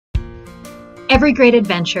Every great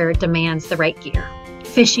adventure demands the right gear.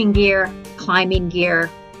 Fishing gear, climbing gear,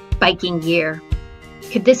 biking gear.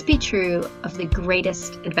 Could this be true of the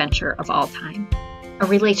greatest adventure of all time? A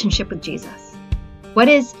relationship with Jesus. What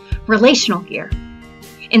is relational gear?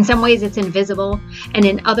 In some ways it's invisible, and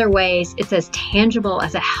in other ways it's as tangible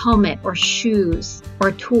as a helmet or shoes or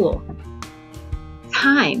a tool.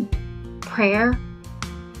 Time, prayer,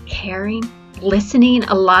 caring, listening,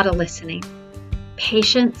 a lot of listening,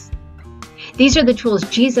 patience. These are the tools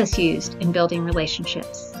Jesus used in building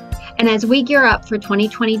relationships. And as we gear up for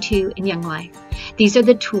 2022 in Young Life, these are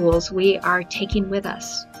the tools we are taking with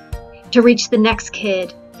us to reach the next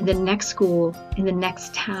kid, in the next school, in the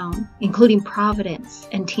next town, including Providence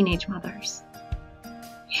and teenage mothers.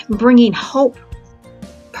 Bringing hope,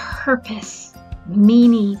 purpose,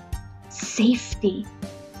 meaning, safety,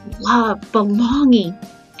 love, belonging,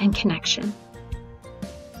 and connection.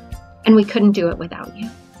 And we couldn't do it without you.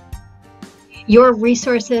 Your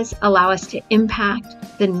resources allow us to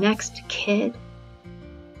impact the next kid.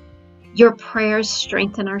 Your prayers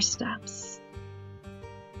strengthen our steps.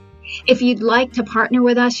 If you'd like to partner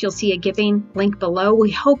with us, you'll see a giving link below.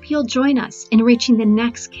 We hope you'll join us in reaching the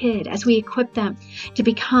next kid as we equip them to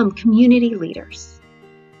become community leaders.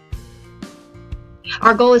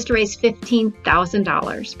 Our goal is to raise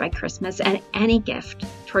 $15,000 by Christmas, and any gift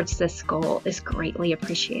towards this goal is greatly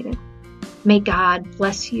appreciated. May God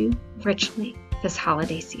bless you richly this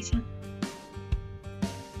holiday season.